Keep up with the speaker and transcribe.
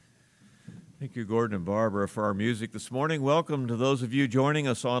Thank you, Gordon and Barbara, for our music this morning. Welcome to those of you joining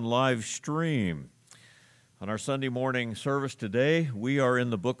us on live stream. On our Sunday morning service today, we are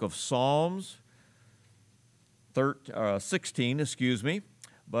in the book of Psalms 16,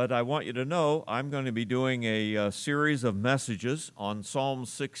 but I want you to know I'm going to be doing a series of messages on Psalm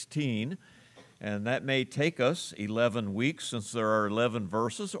 16, and that may take us 11 weeks since there are 11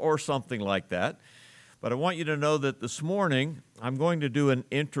 verses or something like that. But I want you to know that this morning I'm going to do an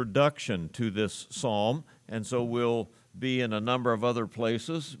introduction to this psalm, and so we'll be in a number of other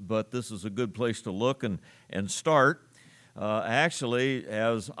places, but this is a good place to look and start. Actually,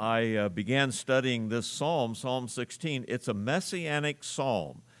 as I began studying this psalm, Psalm 16, it's a messianic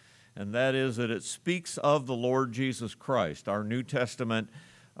psalm, and that is that it speaks of the Lord Jesus Christ. Our New Testament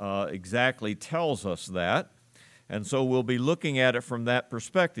exactly tells us that. And so we'll be looking at it from that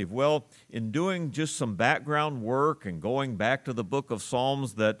perspective. Well, in doing just some background work and going back to the book of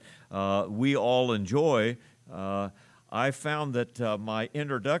Psalms that we all enjoy, I found that my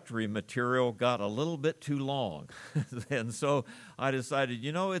introductory material got a little bit too long. And so I decided,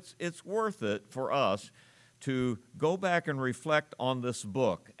 it's worth it for us to go back and reflect on this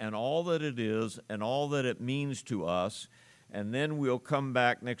book and all that it is and all that it means to us. And then we'll come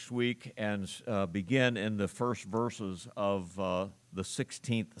back next week and begin in the first verses of the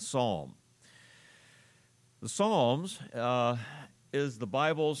 16th Psalm. The Psalms is the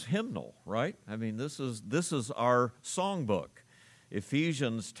Bible's hymnal, right? I mean, this is our songbook.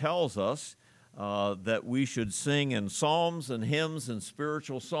 Ephesians tells us that we should sing in psalms and hymns and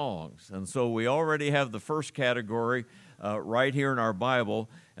spiritual songs. And so we already have the first category right here in our Bible,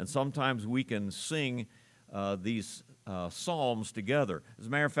 and sometimes we can sing these psalms together. As a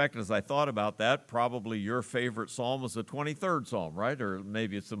matter of fact, as I thought about that, probably your favorite psalm was the 23rd Psalm, right? Or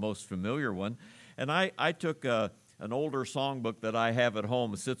maybe it's the most familiar one. And I took an older songbook that I have at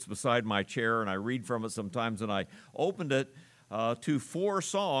home. It sits beside my chair, and I read from it sometimes, and I opened it to 4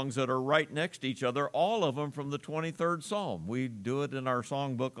 songs that are right next to each other, all of them from the 23rd Psalm. We do it in our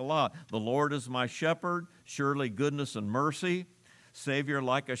songbook a lot. The Lord is my shepherd, surely goodness and mercy. Savior,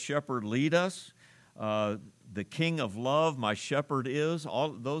 like a shepherd, lead us. The King of Love, my shepherd is, all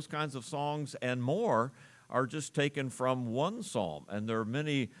those kinds of songs and more are just taken from one psalm, and there are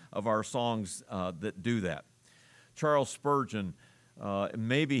many of our songs that do that. Charles Spurgeon,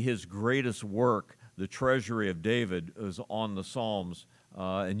 maybe his greatest work, The Treasury of David, is on the Psalms,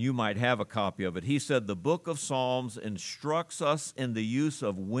 and you might have a copy of it. He said, the book of Psalms instructs us in the use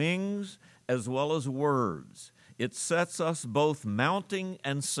of wings as well as words. It sets us both mounting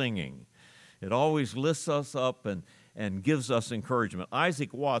and singing. It always lifts us up and gives us encouragement.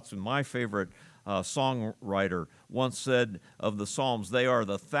 Isaac Watts, my favorite songwriter, once said of the Psalms, they are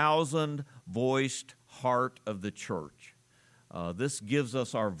the 1,000-voiced heart of the church. This gives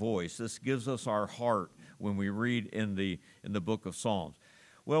us our voice. This gives us our heart when we read in the book of Psalms.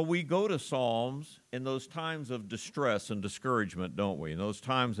 Well, we go to Psalms in those times of distress and discouragement, don't we? In those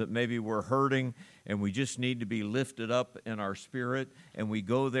times that maybe we're hurting and we just need to be lifted up in our spirit, and we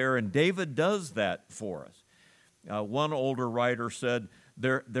go there, and David does that for us. One older writer said,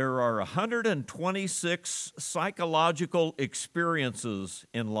 there are 126 psychological experiences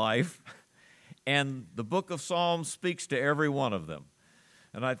in life, and the book of Psalms speaks to every one of them.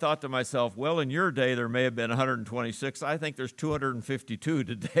 And I thought to myself, well, in your day, there may have been 126. I think there's 252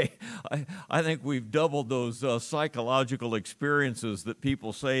 today. I think we've doubled those psychological experiences that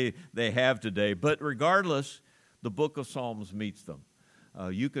people say they have today. But regardless, the book of Psalms meets them.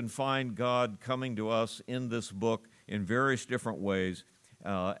 You can find God coming to us in this book in various different ways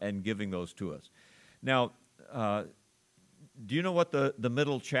and giving those to us. Now, do you know what the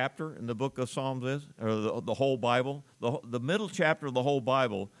middle chapter in the book of Psalms is, or the whole Bible? The middle chapter of the whole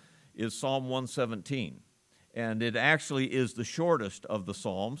Bible is Psalm 117, and it actually is the shortest of the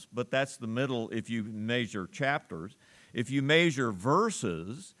Psalms, but that's the middle if you measure chapters. If you measure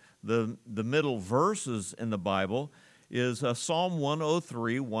verses, the middle verses in the Bible is Psalm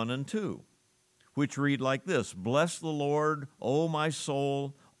 103, 1 and 2, which read like this, bless the Lord, O my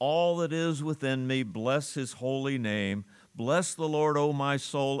soul, all that is within me, bless his holy name. Bless the Lord, O my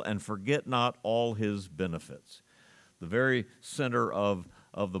soul, and forget not all his benefits. The very center of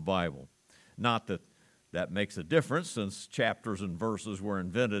the Bible. Not that that makes a difference, since chapters and verses were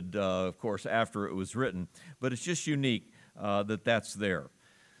invented, of course, after it was written, but it's just unique that that's there.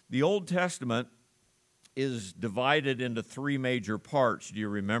 The Old Testament is divided into 3 major parts, do you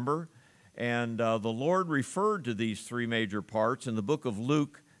remember? And the Lord referred to these 3 major parts in the book of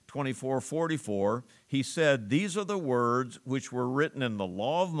Luke 24:44, he said, these are the words which were written in the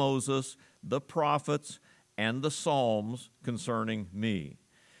law of Moses, the prophets, and the Psalms concerning me.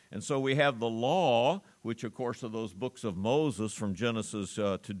 And so we have the law, which of course are those books of Moses from Genesis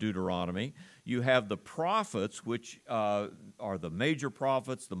to Deuteronomy. You have the prophets, which are the major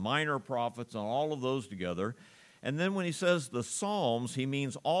prophets, the minor prophets, and all of those together. And then when he says the Psalms, he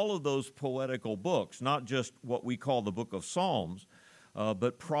means all of those poetical books, not just what we call the book of Psalms,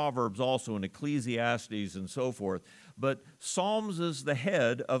 but Proverbs also, and Ecclesiastes and so forth. But Psalms is the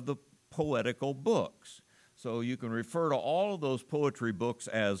head of the poetical books. So you can refer to all of those poetry books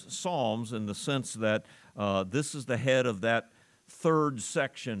as Psalms in the sense that this is the head of that third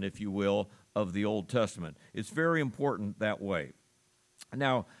section, if you will, of the Old Testament. It's very important that way.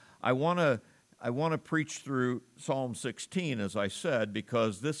 Now, I want to preach through Psalm 16, as I said,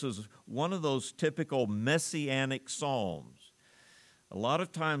 because this is one of those typical messianic psalms. A lot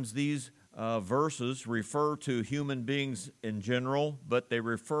of times these verses refer to human beings in general, but they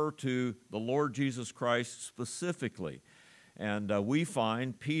refer to the Lord Jesus Christ specifically. And we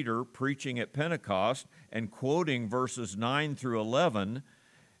find Peter preaching at Pentecost and quoting verses 9 through 11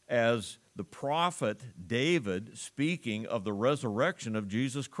 as the prophet David speaking of the resurrection of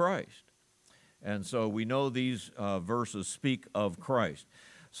Jesus Christ. And so we know these verses speak of Christ.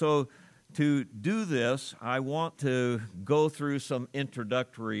 So to do this, I want to go through some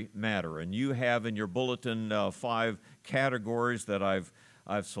introductory matter. And you have in your bulletin 5 categories that I've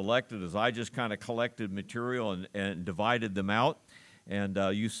selected as I just kind of collected material and divided them out. And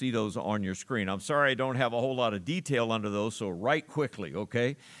you see those on your screen. I'm sorry I don't have a whole lot of detail under those, so write quickly,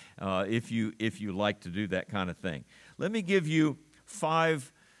 okay, if you like to do that kind of thing. Let me give you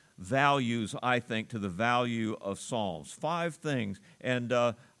 5 values, I think, to the value of Psalms. 5 things. And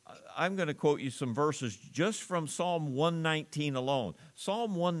I'm going to quote you some verses just from Psalm 119 alone.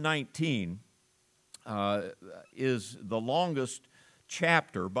 Psalm 119 is the longest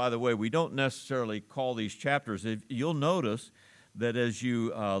chapter. By the way, we don't necessarily call these chapters. You'll notice that as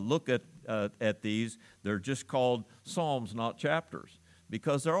you look at these, they're just called Psalms, not chapters,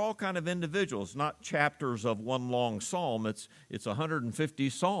 because they're all kind of individuals, not chapters of one long psalm. It's 150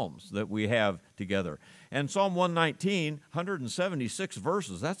 psalms that we have together. And Psalm 119, 176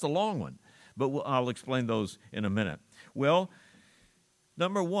 verses. That's a long one, but I'll explain those in a minute. Well,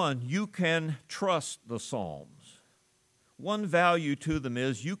 number one, you can trust the Psalms. One value to them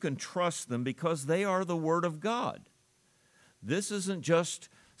is you can trust them because they are the Word of God. This isn't just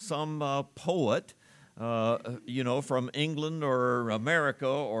some poet from England or America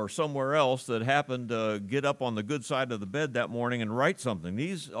or somewhere else that happened to get up on the good side of the bed that morning and write something.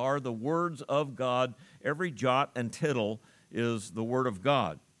 These are the words of God. Every jot and tittle is the Word of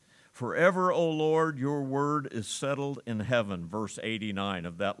God. Forever, O Lord, your word is settled in heaven, verse 89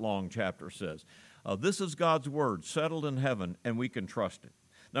 of that long chapter says. This is God's word, settled in heaven, and we can trust it.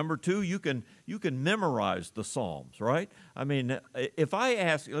 Number 2, you can memorize the Psalms, right? I mean, if I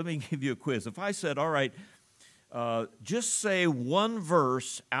ask, let me give you a quiz. If I said, all right, just say one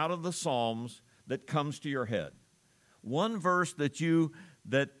verse out of the Psalms that comes to your head, one verse that you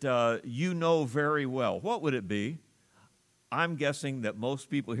know very well, what would it be? I'm guessing that most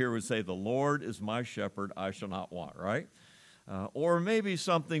people here would say, the Lord is my shepherd, I shall not want, right? Or maybe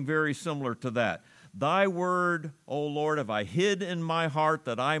something very similar to that. Thy word, O Lord, have I hid in my heart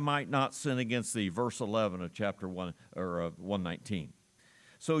that I might not sin against thee, verse 11 of chapter 1 or 119.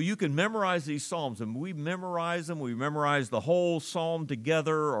 So you can memorize these psalms, and we memorize them. We memorize the whole psalm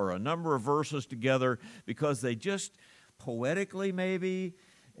together or a number of verses together because they just poetically maybe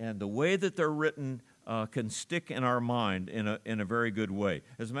and the way that they're written can stick in our mind in a very good way.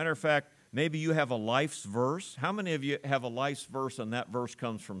 As a matter of fact, maybe you have a life's verse. How many of you have a life's verse and that verse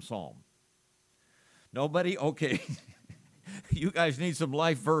comes from Psalm? Nobody? Okay. You guys need some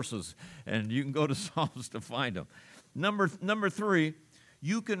life verses, and you can go to Psalms to find them. Number 3,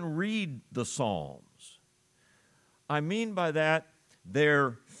 you can read the Psalms. I mean by that,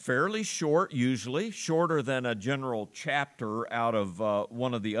 they're fairly short, usually, shorter than a general chapter out of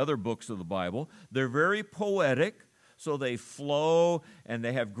one of the other books of the Bible. They're very poetic, so they flow, and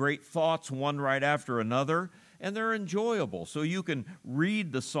they have great thoughts one right after another, and they're enjoyable, so you can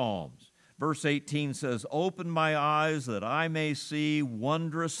read the Psalms. Verse 18 says, open my eyes that I may see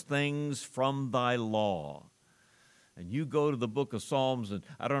wondrous things from thy law. And you go to the book of Psalms, and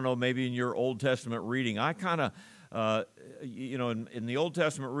I don't know, maybe in your Old Testament reading, I kind of, in the Old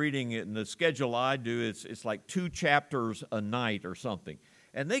Testament reading, in the schedule I do, it's like 2 chapters a night or something.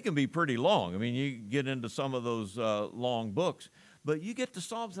 And they can be pretty long. I mean, you get into some of those long books. But you get to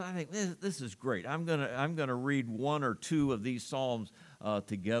Psalms, and I think, this is great. I'm gonna read 1 or 2 of these Psalms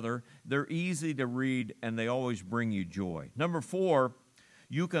together. They're easy to read, and they always bring you joy. Number 4,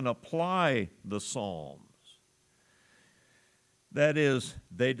 you can apply the Psalms. That is,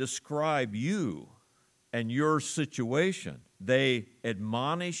 they describe you and your situation. They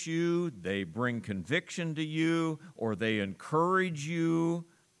admonish you, they bring conviction to you, or they encourage you.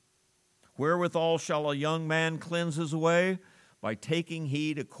 Wherewithal shall a young man cleanse his way? By taking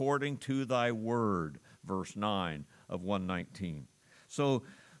heed according to thy word, verse 9 of 119. So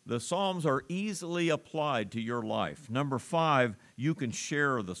the Psalms are easily applied to your life. Number 5, you can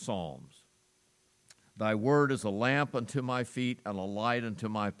share the Psalms. Thy word is a lamp unto my feet and a light unto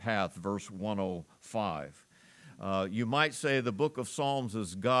my path, verse 105. You might say the book of Psalms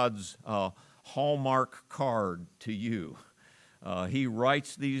is God's Hallmark card to you. He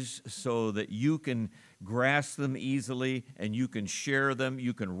writes these so that you can grasp them easily and you can share them,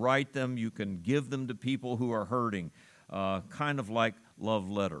 you can write them, you can give them to people who are hurting, kind of like love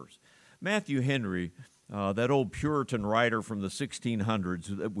letters. Matthew Henry, that old Puritan writer from the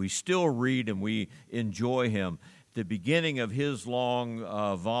 1600s that we still read and we enjoy him, at the beginning of his long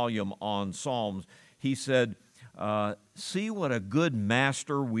volume on Psalms, he said, see what a good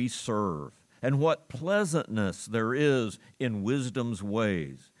master we serve, and what pleasantness there is in wisdom's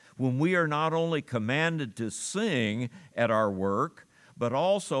ways, when we are not only commanded to sing at our work, but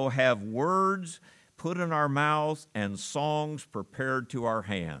also have words put in our mouths and songs prepared to our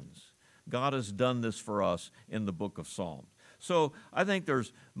hands. God has done this for us in the book of Psalms. So I think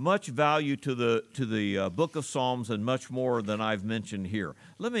there's much value to the book of Psalms and much more than I've mentioned here.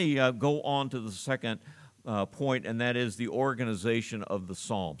 Let me go on to the second point, and that is the organization of the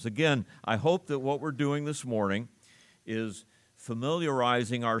Psalms. Again, I hope that what we're doing this morning is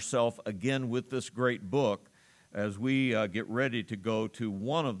familiarizing ourselves again with this great book as we get ready to go to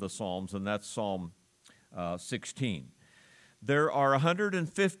one of the Psalms, and that's Psalm 16. There are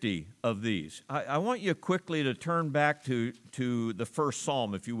 150 of these. I want you quickly to turn back to the first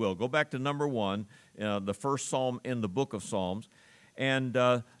Psalm, if you will. Go back to number 1, the first Psalm in the book of Psalms. And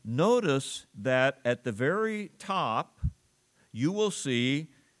notice that at the very top, you will see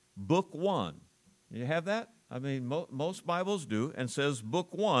Book 1. You have that? I mean, most Bibles do, and says Book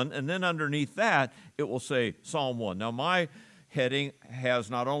 1, and then underneath that, it will say Psalm 1. Now, my heading has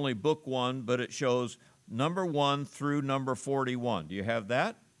not only Book 1, but it shows number 1 through number 41. Do you have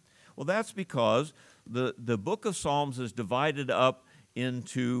that? Well, that's because the book of Psalms is divided up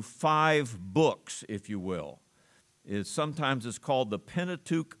into 5 books, if you will. Sometimes it's called the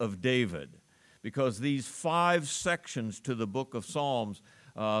Pentateuch of David, because these 5 sections to the book of Psalms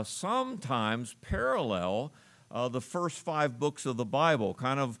sometimes parallel the first 5 books of the Bible,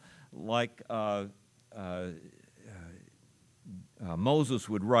 kind of like Moses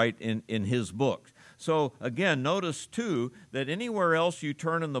would write in his books. So again, notice too that anywhere else you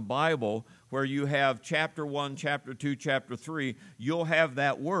turn in the Bible where you have chapter 1, chapter 2, chapter 3, you'll have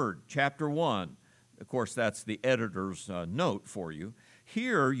that word, chapter 1. Of course, that's the editor's note for you.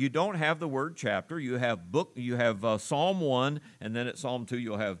 Here, you don't have the word chapter. You have book. You have Psalm 1, and then at Psalm 2,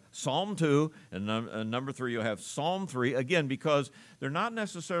 you'll have Psalm 2, and number 3, you'll have Psalm 3. Again, because they're not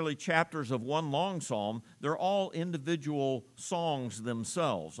necessarily chapters of one long psalm. They're all individual songs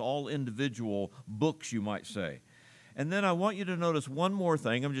themselves, all individual books, you might say. And then I want you to notice one more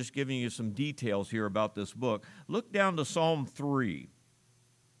thing. I'm just giving you some details here about this book. Look down to Psalm 3.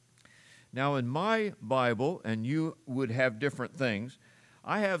 Now, in my Bible, and you would have different things,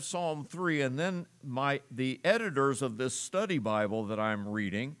 I have Psalm 3, and then the editors of this study Bible that I'm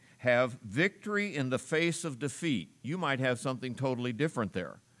reading have victory in the face of defeat. You might have something totally different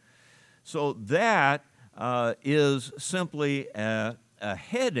there. So that is simply a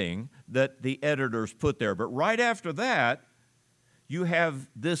heading that the editors put there. But right after that, you have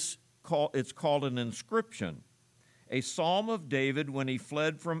this, it's called an inscription. A psalm of David when he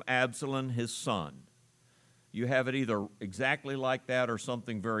fled from Absalom, his son. You have it either exactly like that or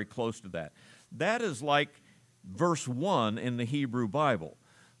something very close to that. That is like verse 1 in the Hebrew Bible,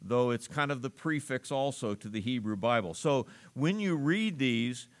 though it's kind of the prefix also to the Hebrew Bible. So when you read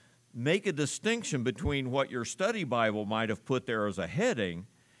these, make a distinction between what your study Bible might have put there as a heading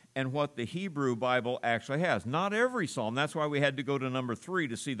and what the Hebrew Bible actually has. Not every psalm, that's why we had to go to number 3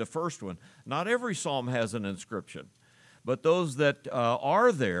 to see the first one. Not every psalm has an inscription. But those that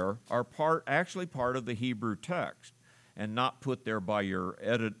are there are actually part of the Hebrew text and not put there by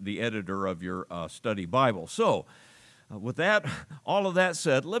the editor of your study Bible. So, with that, all of that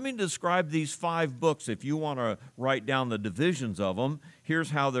said, let me describe these 5 books. If you want to write down the divisions of them, here's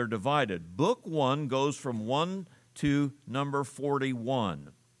how they're divided. Book 1 goes from 1 to number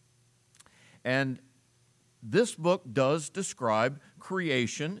 41. And this book does describe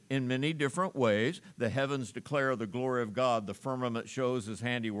creation in many different ways. The heavens declare the glory of God. The firmament shows his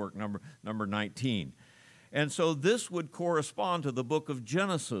handiwork, number 19. And so this would correspond to the book of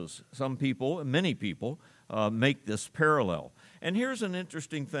Genesis. Some people, many people, make this parallel. And here's an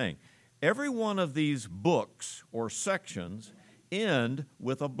interesting thing. Every one of these books or sections end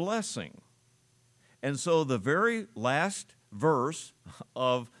with a blessing. And so the very last verse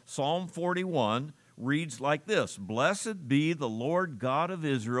of Psalm 41 reads like this: "Blessed be the Lord God of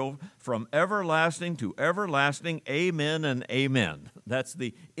Israel from everlasting to everlasting. Amen and amen." That's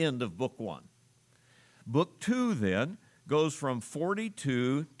the end of book 1. Book 2 then goes from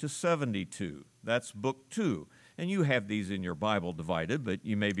 42 to 72. That's book 2. And you have these in your Bible divided, but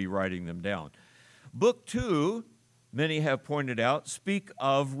you may be writing them down. Book 2, many have pointed out, speak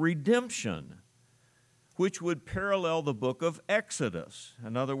of redemption, which would parallel the book of Exodus.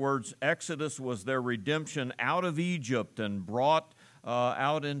 In other words, Exodus was their redemption out of Egypt and brought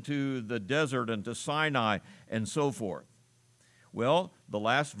out into the desert and to Sinai and so forth. Well, the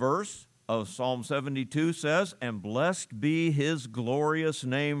last verse of Psalm 72 says, "And blessed be his glorious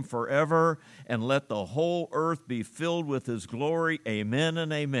name forever, and let the whole earth be filled with his glory. Amen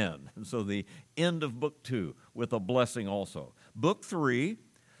and amen." And so the end of book 2 with a blessing also. Book 3,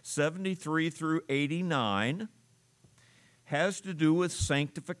 73 through 89, has to do with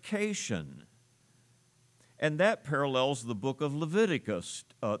sanctification. And that parallels the book of Leviticus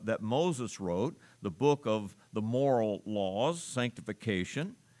that Moses wrote, the book of the moral laws,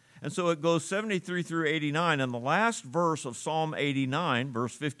 sanctification. And so it goes 73 through 89, and the last verse of Psalm 89,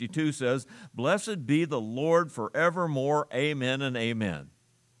 verse 52 says, "Blessed be the Lord forevermore, amen and amen."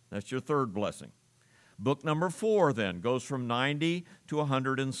 That's your third blessing. Book number 4 then goes from 90 to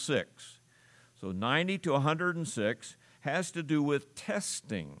 106. So 90 to 106 has to do with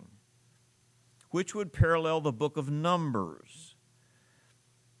testing, which would parallel the book of Numbers.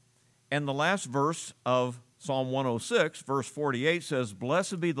 And the last verse of Psalm 106, verse 48 says,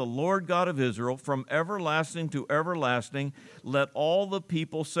 "Blessed be the Lord God of Israel from everlasting to everlasting. Let all the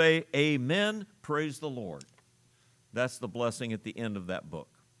people say, Amen, praise the Lord." That's the blessing at the end of that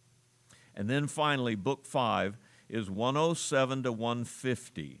book. And then finally, book 5 is 107 to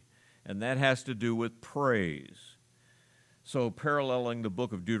 150, and that has to do with praise. So paralleling the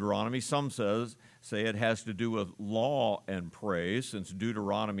book of Deuteronomy, some say it has to do with law and praise, since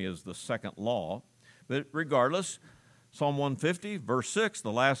Deuteronomy is the second law. But regardless, Psalm 150, verse 6,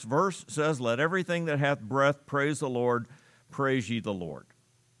 the last verse says, "Let everything that hath breath praise the Lord, praise ye the Lord."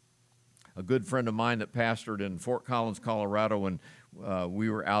 A good friend of mine that pastored in Fort Collins, Colorado, when we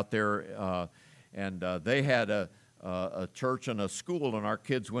were out there, and they had a church and a school, and our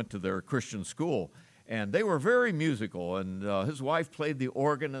kids went to their Christian school. And they were very musical, and his wife played the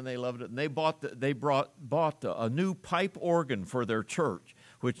organ, and they loved it. And they bought a new pipe organ for their church,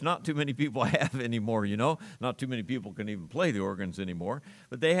 which not too many people have anymore, you know. Not too many people can even play the organs anymore.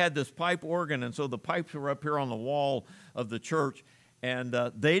 But they had this pipe organ, and so the pipes were up here on the wall of the church, and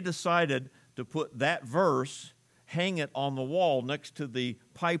they decided to put that verse, hang it on the wall next to the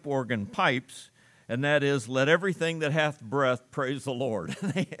pipe organ pipes, and that is, "Let everything that hath breath praise the Lord."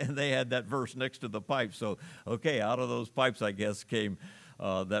 And they had that verse next to the pipe. So, okay, out of those pipes, I guess, came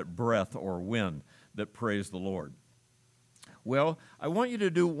that breath or wind that praised the Lord. Well, I want you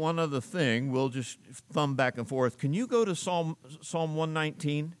to do one other thing. We'll just thumb back and forth. Can you go to Psalm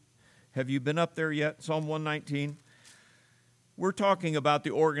 119? Have you been up there yet? Psalm 119? We're talking about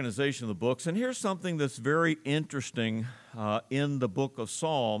the organization of the books, and here's something that's very interesting in the book of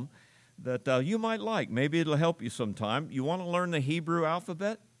Psalm that you might like. Maybe it'll help you sometime. You want to learn the Hebrew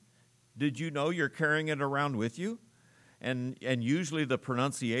alphabet? Did you know you're carrying it around with you? And usually the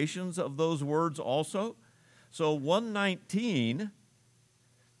pronunciations of those words also. So 119,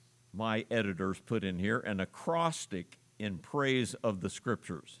 my editors put in here, an acrostic in praise of the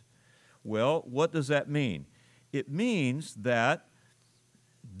Scriptures. Well, what does that mean? It means that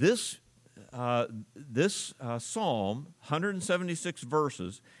this psalm, 176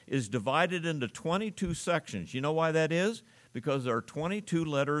 verses, is divided into 22 sections. You know why that is? Because there are 22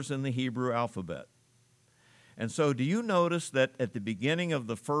 letters in the Hebrew alphabet. And so do you notice that at the beginning of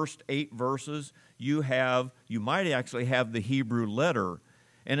the first 8 verses, you might actually have the Hebrew letter,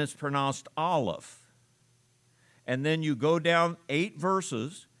 and it's pronounced Aleph. And then you go down 8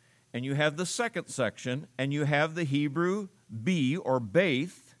 verses, and you have the second section, and you have the Hebrew B or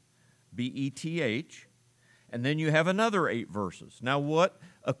Beth, B-E-T-H, and then you have another 8 verses. Now what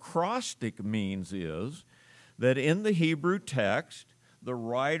acrostic means is that in the Hebrew text, the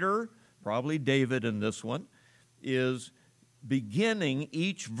writer, probably David in this one, is beginning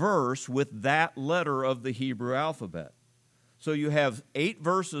each verse with that letter of the Hebrew alphabet. So you have 8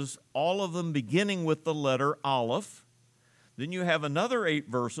 verses, all of them beginning with the letter Aleph. Then you have another 8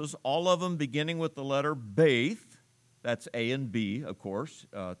 verses, all of them beginning with the letter Beth. That's A and B, of course,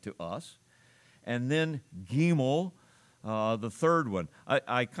 to us. And then Gimel, the third one.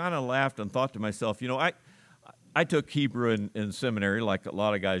 I kind of laughed and thought to myself, I took Hebrew in seminary like a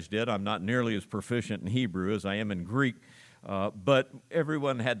lot of guys did. I'm not nearly as proficient in Hebrew as I am in Greek, but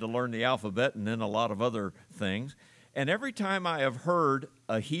everyone had to learn the alphabet and then a lot of other things. And every time I have heard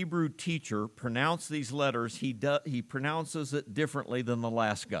a Hebrew teacher pronounce these letters, he pronounces it differently than the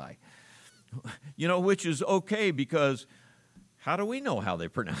last guy. Which is okay, because how do we know how they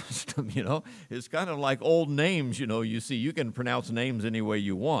pronounced them? It's kind of like old names. You see, you can pronounce names any way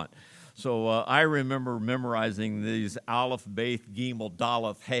you want. So I remember memorizing these Aleph, Beth, Gimel,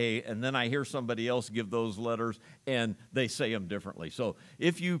 Daleth, Hey, and then I hear somebody else give those letters, and they say them differently. So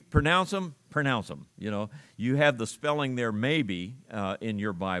if you pronounce them, pronounce them. You have the spelling there maybe in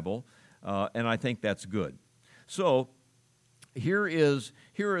your Bible, and I think that's good. So here is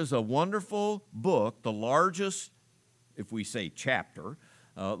a wonderful book, the largest, if we say chapter,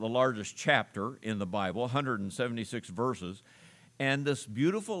 the largest chapter in the Bible, 176 verses, and this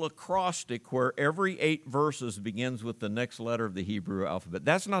beautiful acrostic where every 8 verses begins with the next letter of the Hebrew alphabet.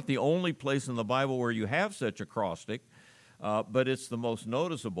 That's not the only place in the Bible where you have such acrostic, but it's the most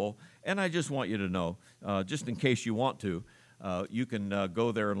noticeable. And I just want you to know, just in case you want to, you can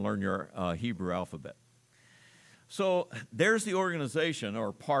go there and learn your Hebrew alphabet. So there's the organization,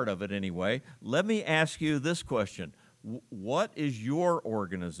 or part of it anyway. Let me ask you this question. What is your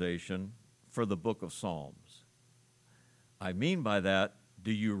organization for the book of Psalms? I mean by that,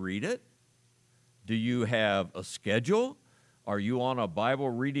 do you read it? Do you have a schedule? Are you on a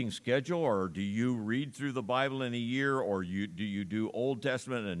Bible reading schedule, or do you read through the Bible in a year, or do you do Old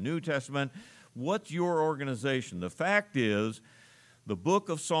Testament and New Testament? What's your organization? The fact is, the book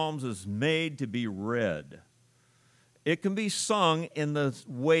of Psalms is made to be read. It can be sung in the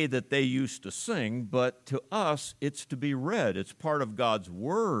way that they used to sing, but to us, it's to be read. It's part of God's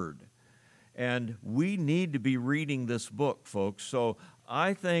Word. And we need to be reading this book, folks. So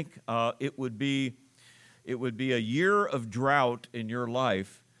I think it would be a year of drought in your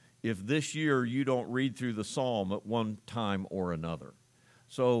life if this year you don't read through the psalm at one time or another.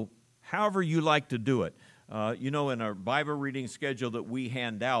 So however you like to do it. In our Bible reading schedule that we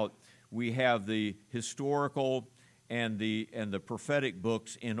hand out, we have the historical and the prophetic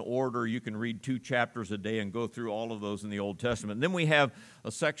books in order. You can read 2 chapters a day and go through all of those in the Old Testament. And then we have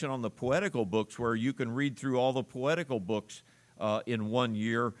a section on the poetical books where you can read through all the poetical books in 1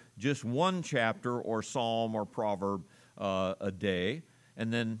 year, just 1 chapter or psalm or proverb a day.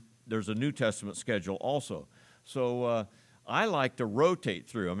 And then there's a New Testament schedule also. So I like to rotate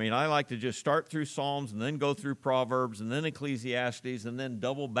through. I like to just start through Psalms and then go through Proverbs and then Ecclesiastes and then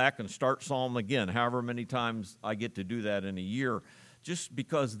double back and start Psalm again, however many times I get to do that in a year, just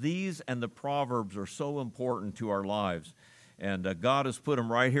because these and the Proverbs are so important to our lives. And God has put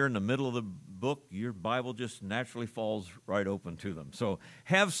them right here in the middle of the book. Your Bible just naturally falls right open to them. So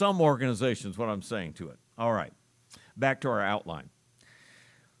have some organization is what I'm saying to it. All right, back to our outline.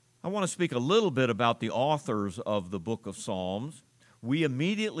 I want to speak a little bit about the authors of the book of Psalms. We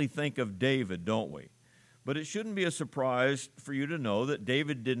immediately think of David, don't we? But it shouldn't be a surprise for you to know that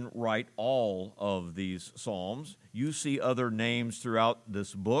David didn't write all of these Psalms. You see other names throughout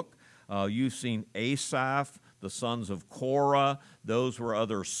this book. You've seen Asaph, the sons of Korah. Those were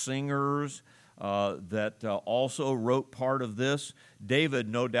other singers that also wrote part of this. David,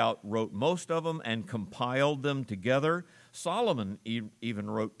 no doubt, wrote most of them and compiled them together. Solomon even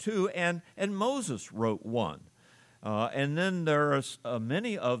wrote 2, and Moses wrote 1. And then there are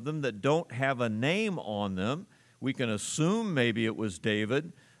many of them that don't have a name on them. We can assume maybe it was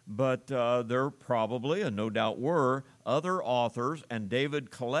David, but there probably, and no doubt were, other authors, and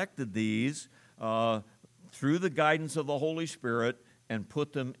David collected these through the guidance of the Holy Spirit and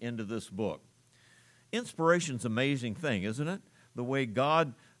put them into this book. Inspiration's an amazing thing, isn't it? The way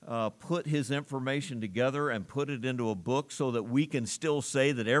God put his information together and put it into a book so that we can still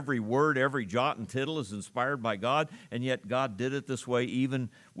say that every word, every jot and tittle is inspired by God, and yet God did it this way even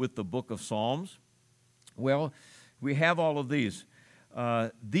with the book of Psalms. Well, we have all of these.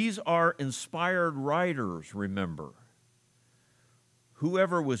 These are inspired writers, remember.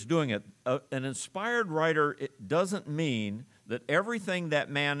 Whoever was doing it. An inspired writer, it doesn't mean that everything that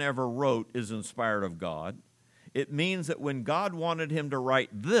man ever wrote is inspired of God. It means that when God wanted him to write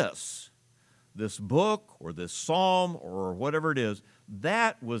this book or this psalm or whatever it is,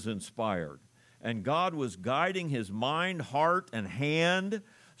 that was inspired. And God was guiding his mind, heart, and hand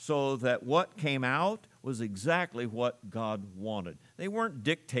so that what came out was exactly what God wanted. They weren't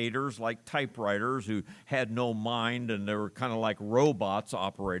dictators like typewriters who had no mind and they were kind of like robots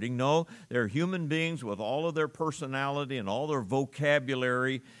operating. No, they're human beings with all of their personality and all their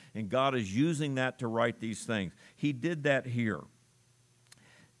vocabulary, and God is using that to write these things. He did that here.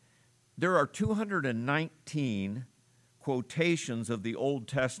 There are 219 quotations of the Old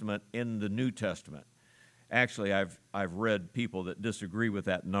Testament in the New Testament. Actually, I've read people that disagree with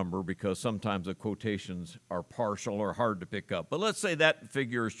that number because sometimes the quotations are partial or hard to pick up. But let's say that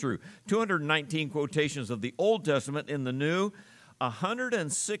figure is true. 219 quotations of the Old Testament in the New,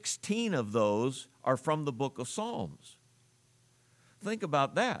 116 of those are from the book of Psalms. Think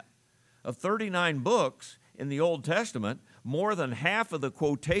about that. Of 39 books in the Old Testament, more than half of the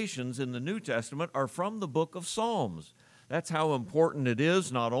quotations in the New Testament are from the book of Psalms. That's how important it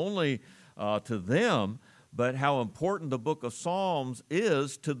is, not only to them, but how important the book of Psalms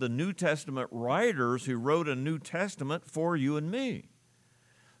is to the New Testament writers who wrote a New Testament for you and me.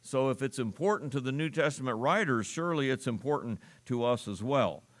 So if it's important to the New Testament writers, surely it's important to us as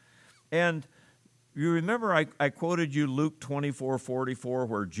well. And you remember I quoted you Luke 24:44,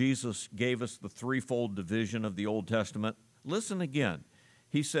 where Jesus gave us the threefold division of the Old Testament. Listen again.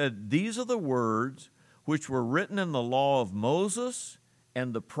 He said, "These are the words which were written in the law of Moses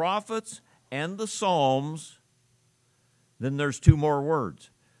and the prophets and the Psalms." Then there's two more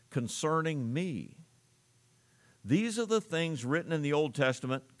words, "concerning me." These are the things written in the Old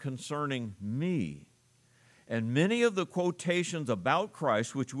Testament concerning me. And many of the quotations about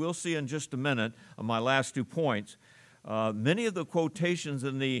Christ, which we'll see in just a minute on my last 2 points, many of the quotations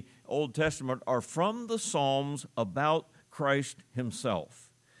in the Old Testament are from the Psalms about Christ himself.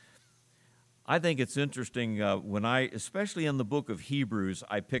 I think it's interesting when especially in the book of Hebrews,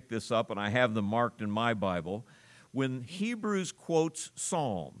 I pick this up and I have them marked in my Bible. When Hebrews quotes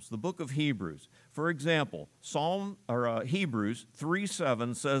Psalms, the book of Hebrews, for example, Hebrews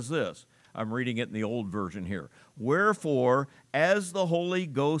 3:7 says this. I'm reading it in the old version here. "Wherefore, as the Holy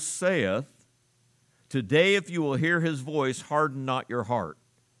Ghost saith, today if you will hear his voice, harden not your heart."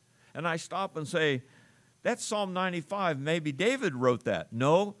 And I stop and say, that's Psalm 95. Maybe David wrote that.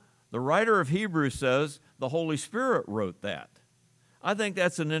 No, the writer of Hebrews says the Holy Spirit wrote that. I think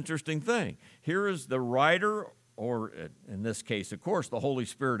that's an interesting thing. Here is the writer, or in this case, of course, the Holy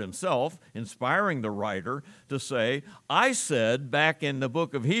Spirit himself, inspiring the writer to say, I said back in the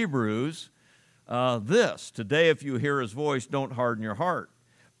book of Hebrews this, today if you hear his voice, don't harden your heart.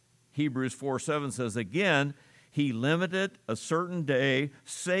 Hebrews 4:7 says again, he limited a certain day,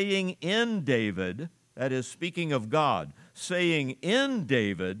 saying in David, that is speaking of God, saying in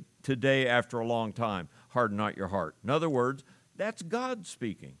David, today after a long time, harden not your heart. In other words, that's God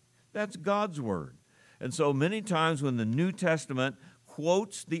speaking. That's God's word. And so many times when the New Testament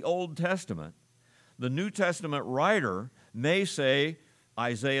quotes the Old Testament, the New Testament writer may say,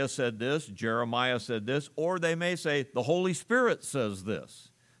 Isaiah said this, Jeremiah said this, or they may say, the Holy Spirit says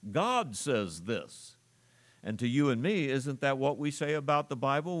this, God says this. And to you and me, isn't that what we say about the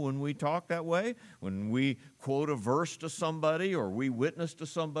Bible when we talk that way? When we quote a verse to somebody or we witness to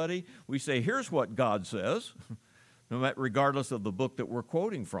somebody, we say, here's what God says, regardless of the book that we're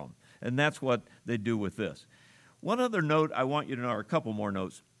quoting from. And that's what they do with this. One other note I want you to know, or a couple more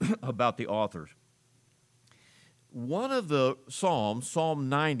notes about the authors. One of the Psalms, Psalm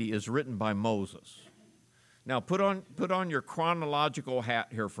 90, is written by Moses. Now, put on your chronological hat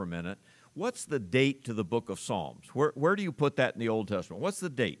here for a minute. What's the date to the book of Psalms? Where do you put that in the Old Testament? What's the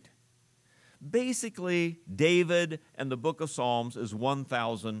date? Basically, David and the book of Psalms is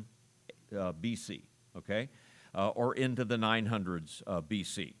 1000 BC, okay? Or into the 900s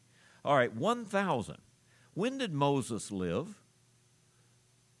BC. All right, 1000. When did Moses live?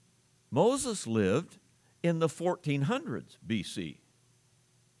 Moses lived in the 1400s BC.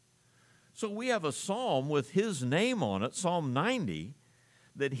 So we have a psalm with his name on it, Psalm 90,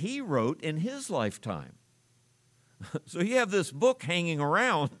 that he wrote in his lifetime. So you have this book hanging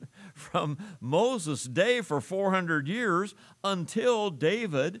around from Moses' day for 400 years until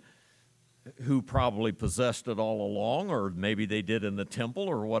David, who probably possessed it all along, or maybe they did in the temple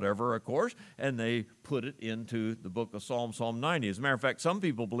or whatever, of course, and they put it into the book of Psalm 90. As a matter of fact, some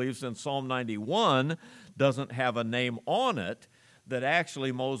people believe since Psalm 91 doesn't have a name on it, that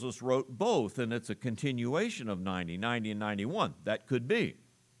actually Moses wrote both, and it's a continuation of 90 and 91. That could be.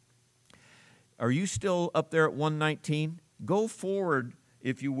 Are you still up there at 119? Go forward,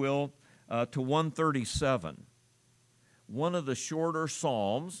 if you will, to 137. One of the shorter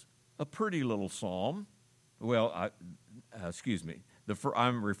psalms, a pretty little psalm. Well, excuse me.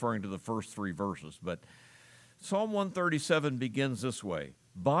 I'm referring to the first three verses, but Psalm 137 begins this way.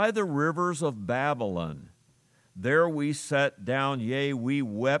 by the rivers of Babylon. There we sat down, yea, we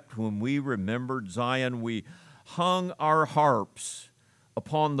wept when we remembered Zion. We hung our harps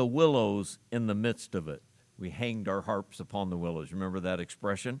upon the willows in the midst of it. We hanged our harps upon the willows. Remember that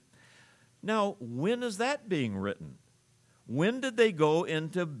expression? Now, when is that being written? When did they go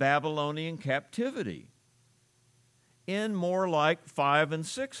into Babylonian captivity? In more like 500 and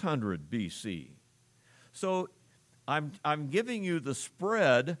 600 BC. So I'm giving you the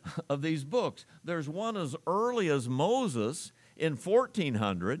spread of these books. There's one as early as Moses in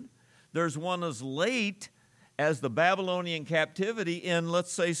 1400. There's one as late as the Babylonian captivity in,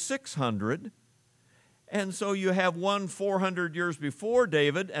 let's say, 600. And so you have one 400 years before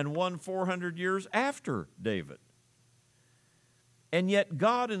David and one 400 years after David. And yet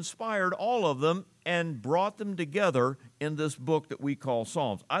God inspired all of them and brought them together in this book that we call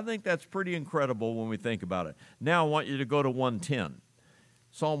Psalms. I think that's pretty incredible when we think about it. Now I want you to go to 110,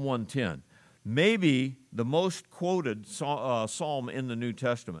 Psalm 110. Maybe the most quoted psalm in the New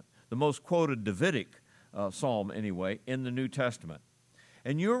Testament, the most quoted Davidic psalm anyway, in the New Testament.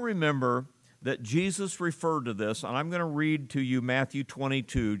 And you'll remember that Jesus referred to this, and I'm going to read to you Matthew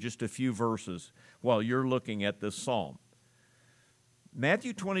 22, just a few verses, while you're looking at this psalm.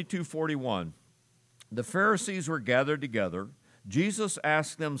 Matthew 22:41, the Pharisees were gathered together. Jesus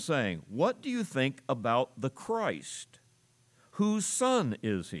asked them, saying, "What do you think about the Christ? Whose son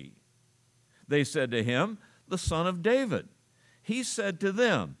is he?" They said to him, "The son of David." He said to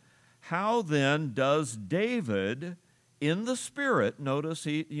them, "How then does David in the Spirit," notice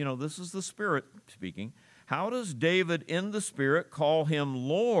this is the Spirit speaking, "how does David in the Spirit call him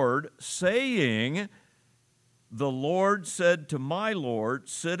Lord, saying, 'The Lord said to my Lord,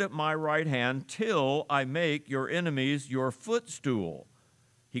 sit at my right hand till I make your enemies your footstool'?"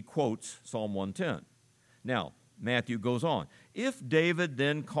 He quotes Psalm 110. Now, Matthew goes on. "If David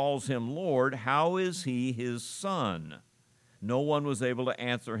then calls him Lord, how is he his son?" No one was able to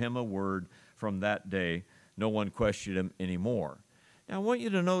answer him a word from that day. No one questioned him anymore. Now, I want you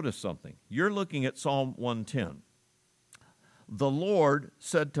to notice something. You're looking at Psalm 110. "The Lord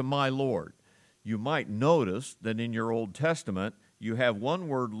said to my Lord." You might notice that in your Old Testament, you have one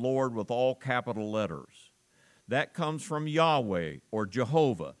word, Lord, with all capital letters. That comes from Yahweh or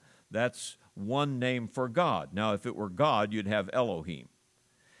Jehovah. That's one name for God. Now, if it were God, you'd have Elohim.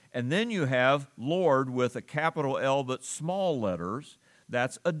 And then you have Lord with a capital L but small letters.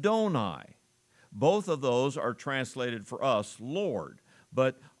 That's Adonai. Both of those are translated for us Lord,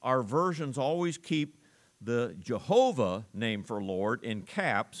 but our versions always keep the Jehovah name for Lord in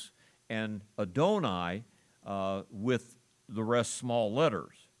caps and Adonai with the rest small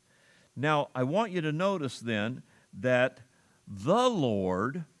letters. Now, I want you to notice then that the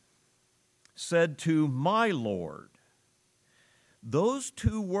Lord said to my Lord. Those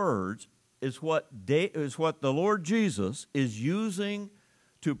two words is what the Lord Jesus is using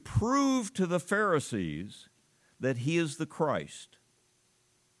to prove to the Pharisees that he is the Christ,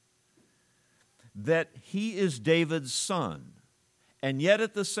 that he is David's son, and yet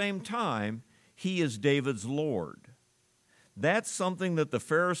at the same time, he is David's Lord. That's something that the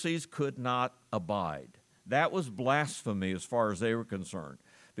Pharisees could not abide. That was blasphemy as far as they were concerned,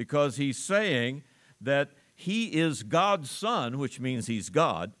 because he's saying that he is God's son, which means he's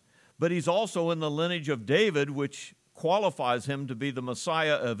God, but he's also in the lineage of David, which qualifies him to be the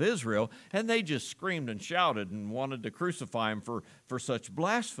Messiah of Israel, and they just screamed and shouted and wanted to crucify him for such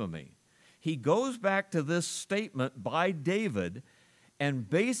blasphemy. He goes back to this statement by David and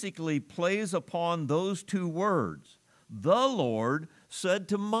basically plays upon those two words. The Lord said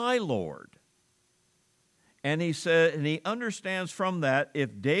to my Lord. And he said, and he understands from that,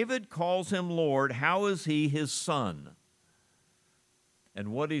 if David calls him Lord, how is he his son?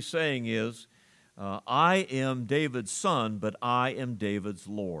 And what he's saying is, I am David's son, but I am David's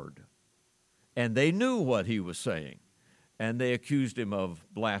Lord. And they knew what he was saying, and they accused him of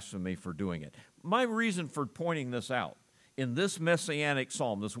blasphemy for doing it. My reason for pointing this out, in this messianic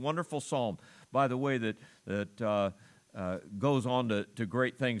psalm, this wonderful psalm, by the way, that goes on to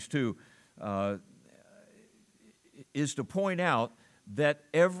great things too, is to point out that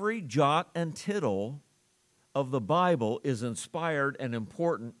every jot and tittle of the Bible is inspired and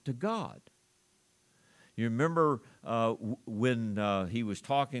important to God. You remember when he was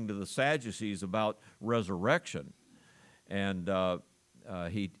talking to the Sadducees about resurrection, and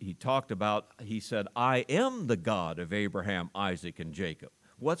he talked about, he said, I am the God of Abraham, Isaac, and Jacob.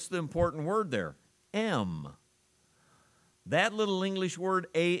 What's the important word there? Am. That little English word,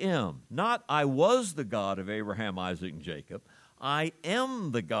 am. Not I was the God of Abraham, Isaac, and Jacob. I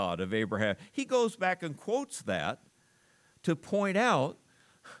am the God of Abraham. He goes back and quotes that to point out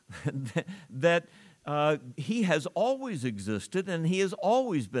that he has always existed, and he has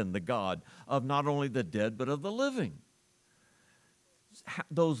always been the God of not only the dead but of the living.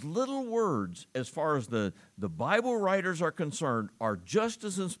 Those little words, as far as the Bible writers are concerned, are just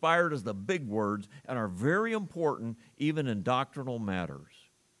as inspired as the big words and are very important even in doctrinal matters.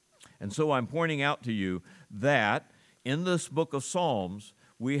 And so I'm pointing out to you that in this book of Psalms,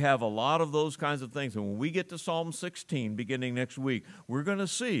 we have a lot of those kinds of things. And when we get to Psalm 16, beginning next week, we're going to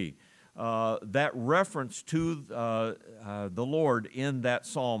see that reference to the Lord in that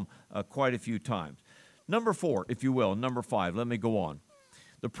psalm quite a few times. Number 4, if you will, number 5, let me go on.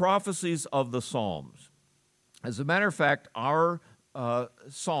 The prophecies of the Psalms. As a matter of fact, our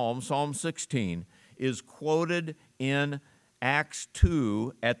Psalm 16, is quoted in Acts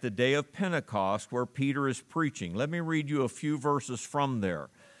 2 at the day of Pentecost where Peter is preaching. Let me read you a few verses from there.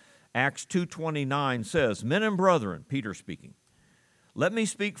 Acts 2:29 says, "Men and brethren," Peter speaking, "let me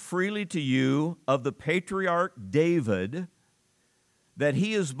speak freely to you of the patriarch David, that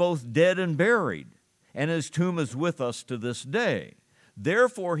he is both dead and buried, and his tomb is with us to this day.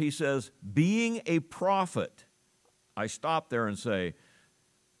 Therefore," he says, "being a prophet." I stop there and say,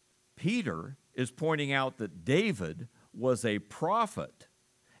 Peter is pointing out that David was a prophet.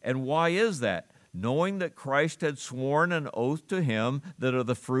 And why is that? Knowing that Christ had sworn an oath to him that of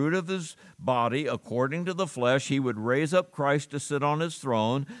the fruit of his body, according to the flesh, he would raise up Christ to sit on his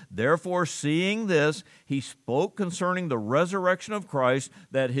throne. Therefore, seeing this, he spoke concerning the resurrection of Christ,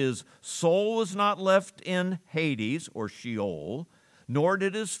 that his soul was not left in Hades, or Sheol, nor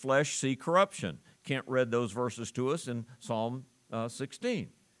did his flesh see corruption. Kent read those verses to us in Psalm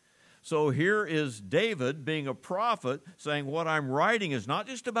 16. So here is David being a prophet saying what I'm writing is not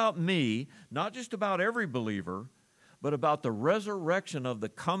just about me, not just about every believer, but about the resurrection of the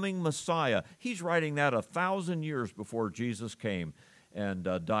coming Messiah. He's writing that 1,000 years before Jesus came and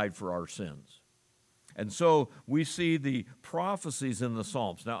died for our sins. And so we see the prophecies in the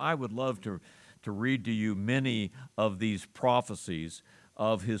Psalms. Now, I would love to read to you many of these prophecies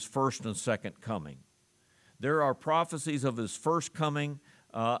of his first and second coming. There are prophecies of his first coming,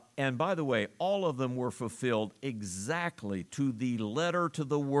 and by the way, all of them were fulfilled exactly to the letter, to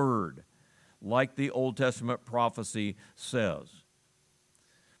the word, like the Old Testament prophecy says.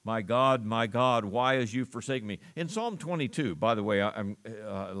 My God, why has you forsaken me? In Psalm 22, by the way,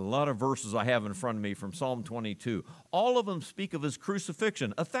 a lot of verses I have in front of me from Psalm 22, all of them speak of his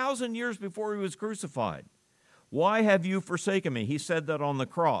crucifixion, 1,000 years before he was crucified. Why have you forsaken me? He said that on the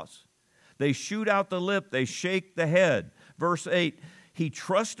cross. They shoot out the lip, they shake the head. Verse 8, he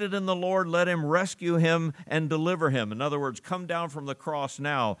trusted in the Lord, let him rescue him and deliver him. In other words, come down from the cross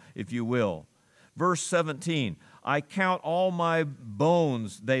now, if you will. Verse 17, I count all my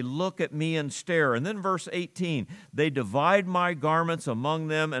bones, they look at me and stare. And then verse 18, they divide my garments among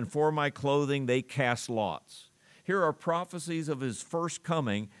them, and for my clothing they cast lots. Here are prophecies of his first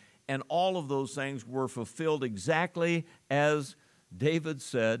coming, and all of those things were fulfilled exactly as David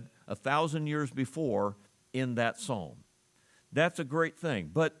said 1,000 years before in that psalm. That's a great thing.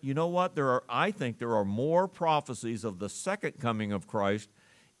 But you know what? I think there are more prophecies of the second coming of Christ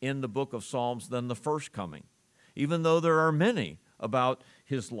in the book of Psalms than the first coming. Even though there are many about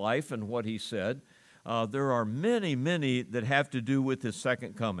his life and what he said, there are many, many that have to do with his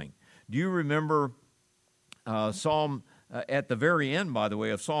second coming. Do you remember at the very end, by the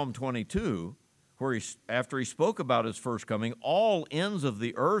way, of Psalm 22, where after he spoke about his first coming, all ends of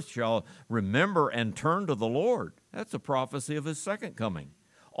the earth shall remember and turn to the Lord. That's a prophecy of his second coming.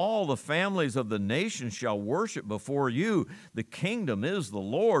 All the families of the nations shall worship before you. The kingdom is the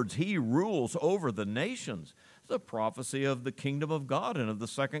Lord's. He rules over the nations. It's a prophecy of the kingdom of God and of the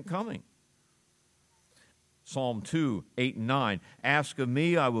second coming. Psalm 2, 8 and 9, ask of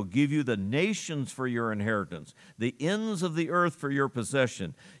me, I will give you the nations for your inheritance, the ends of the earth for your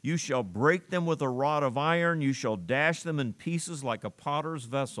possession. You shall break them with a rod of iron. You shall dash them in pieces like a potter's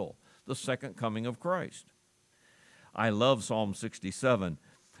vessel, the second coming of Christ. I love Psalm 67.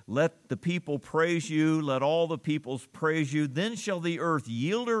 Let the people praise you. Let all the peoples praise you. Then shall the earth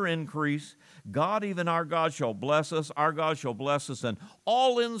yield her increase. God, even our God, shall bless us. Our God shall bless us, and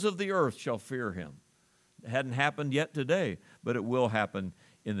all ends of the earth shall fear him. It hadn't happened yet today, but it will happen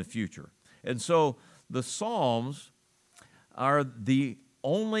in the future. And so the Psalms are the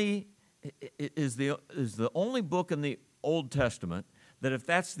only book in the Old Testament that if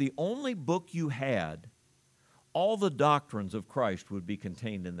that's the only book you had, all the doctrines of Christ would be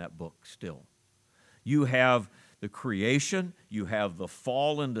contained in that book still. You have the creation, you have the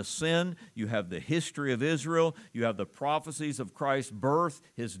fall into sin, you have the history of Israel, you have the prophecies of Christ's birth,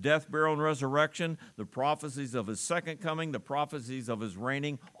 his death, burial, and resurrection, the prophecies of his second coming, the prophecies of his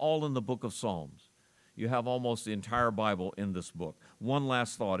reigning, all in the book of Psalms. You have almost the entire Bible in this book. One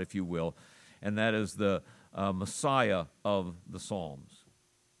last thought, if you will, and that is the Messiah of the Psalms.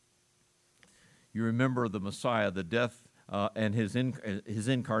 You remember the Messiah, the death and his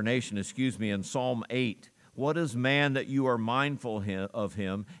incarnation, in Psalm 8. What is man that you are mindful of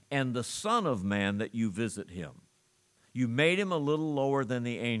him, and the Son of Man that you visit him? You made him a little lower than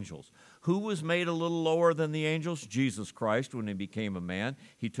the angels. Who was made a little lower than the angels? Jesus Christ, when he became a man.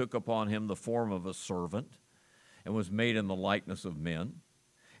 He took upon him the form of a servant and was made in the likeness of men.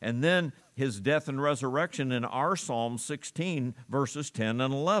 And then his death and resurrection in our Psalm 16, verses 10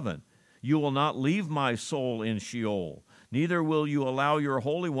 and 11. You will not leave my soul in Sheol, neither will you allow your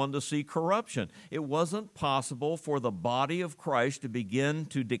Holy One to see corruption. It wasn't possible for the body of Christ to begin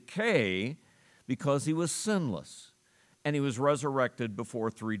to decay because he was sinless, and he was resurrected before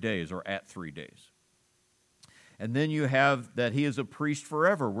 3 days, or at 3 days. And then you have that he is a priest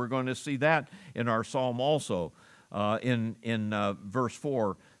forever. We're going to see that in our psalm also, in verse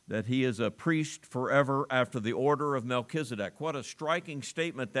 4, that he is a priest forever after the order of Melchizedek. What a striking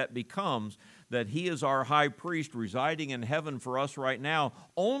statement that becomes, that he is our high priest residing in heaven for us right now,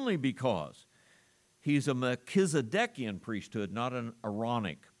 only because he's a Melchizedekian priesthood, not an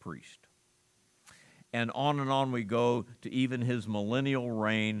Aaronic priest. And on we go to even his millennial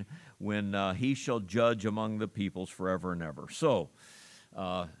reign, when he shall judge among the peoples forever and ever. So,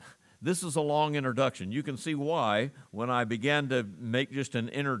 this is a long introduction. You can see why, when I began to make just an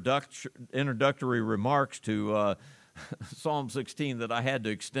introductory remarks to Psalm 16, that I had to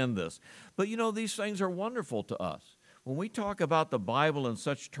extend this. But you know, these things are wonderful to us. When we talk about the Bible in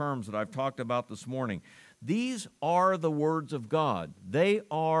such terms that I've talked about this morning, these are the words of God. They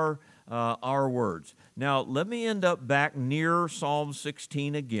are our words. Now, let me end up back near Psalm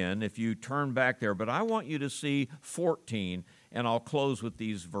 16 again, if you turn back there. But I want you to see 14, and I'll close with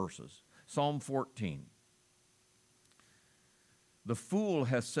these verses. Psalm 14. The fool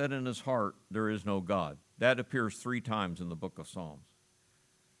has said in his heart, there is no God. That appears 3 times in the book of Psalms.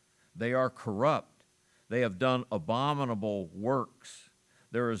 They are corrupt. They have done abominable works.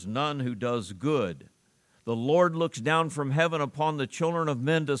 There is none who does good. The Lord looks down from heaven upon the children of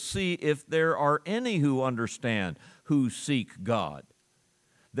men to see if there are any who understand, who seek God.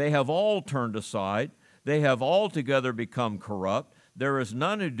 They have all turned aside. They have altogether become corrupt. There is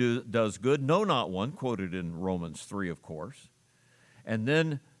none who does good, no, not one, quoted in Romans 3, of course. And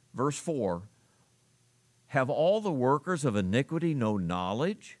then verse 4, have all the workers of iniquity no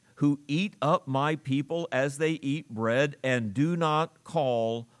knowledge, who eat up my people as they eat bread and do not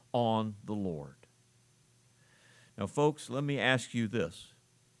call on the Lord? Now, folks, let me ask you this.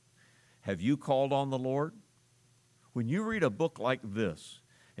 Have you called on the Lord? When you read a book like this,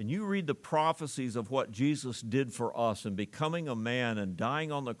 and you read the prophecies of what Jesus did for us in becoming a man and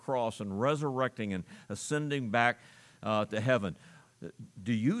dying on the cross and resurrecting and ascending back to heaven,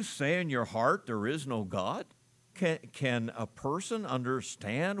 do you say in your heart there is no God? Can a person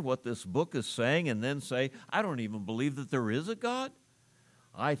understand what this book is saying and then say, I don't even believe that there is a God?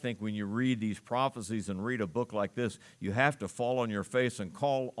 I think when you read these prophecies and read a book like this, you have to fall on your face and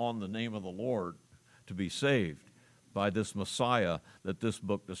call on the name of the Lord to be saved by this Messiah that this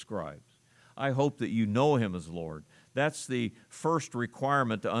book describes. I hope that you know him as Lord. That's the first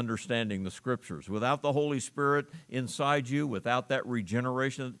requirement to understanding the Scriptures. Without the Holy Spirit inside you, without that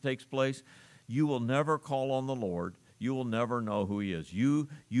regeneration that takes place, you will never call on the Lord. You will never know who he is. You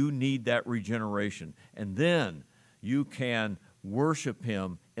need that regeneration. And then you can worship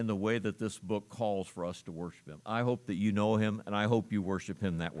him in the way that this book calls for us to worship him. I hope that you know him, and I hope you worship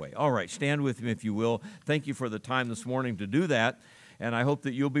him that way. All right, stand with me if you will. Thank you for the time this morning to do that, and I hope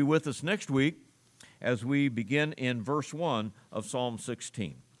that you'll be with us next week as we begin in verse 1 of Psalm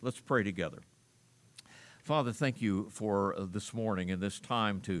 16. Let's pray together. Father, thank you for this morning and this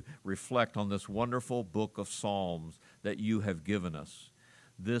time to reflect on this wonderful book of Psalms that you have given us.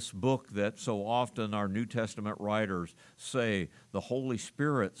 This book that so often our New Testament writers say, the Holy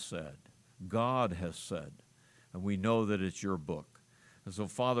Spirit said, God has said, and we know that it's your book. And so,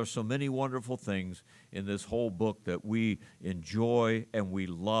 Father, so many wonderful things in this whole book that we enjoy and we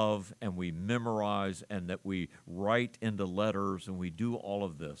love and we memorize and that we write into letters, and we do all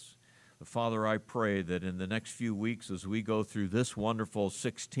of this. But Father, I pray that in the next few weeks as we go through this wonderful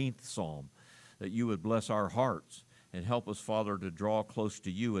 16th Psalm, that you would bless our hearts and help us, Father, to draw close to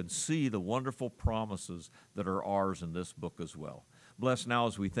you and see the wonderful promises that are ours in this book as well. bless now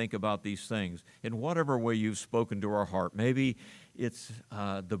as we think about these things. In whatever way you've spoken to our heart, maybe it's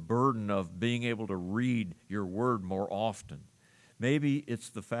the burden of being able to read your word more often. Maybe it's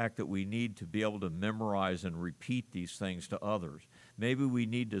the fact that we need to be able to memorize and repeat these things to others. Maybe we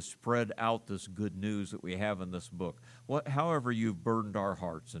need to spread out this good news that we have in this book. However you've burdened our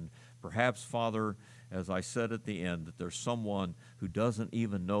hearts. And perhaps, Father, as I said at the end, that there's someone who doesn't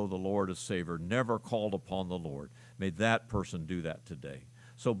even know the Lord as Savior, never called upon the Lord. May that person do that today.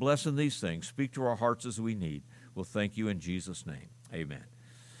 So bless in these things. Speak to our hearts as we need. We'll thank you in Jesus' name. Amen.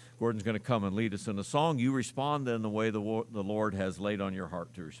 Gordon's going to come and lead us in a song. You respond in the way the Lord has laid on your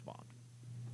heart to respond.